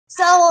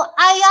So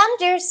I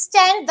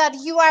understand that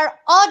you are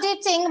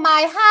auditing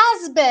my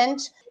husband.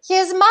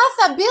 His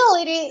math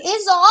ability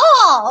is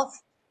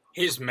off.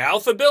 His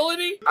mouth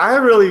ability? I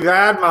have really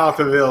bad mouth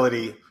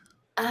ability.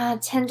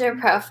 Tinder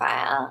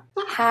profile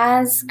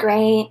has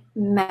great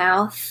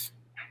mouth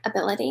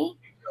ability.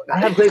 I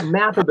have great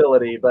math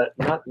ability, but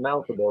not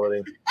mouth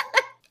ability.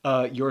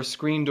 Your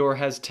screen door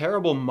has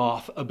terrible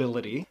moth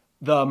ability.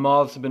 The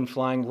moths have been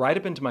flying right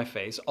up into my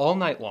face all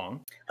night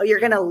long. Oh,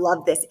 you're going to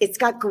love this. It's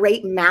got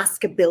great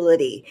mask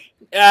ability.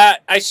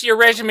 I see your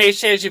resume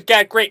says you've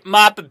got great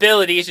mop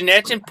abilities, and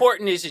that's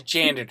important as a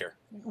janitor.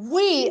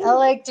 We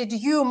elected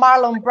you,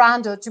 Marlon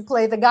Brando, to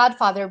play the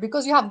Godfather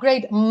because you have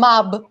great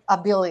mob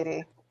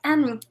ability.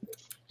 I'm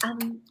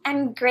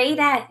great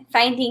at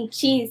finding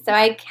cheese, so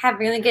I have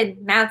really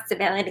good mouth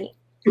ability.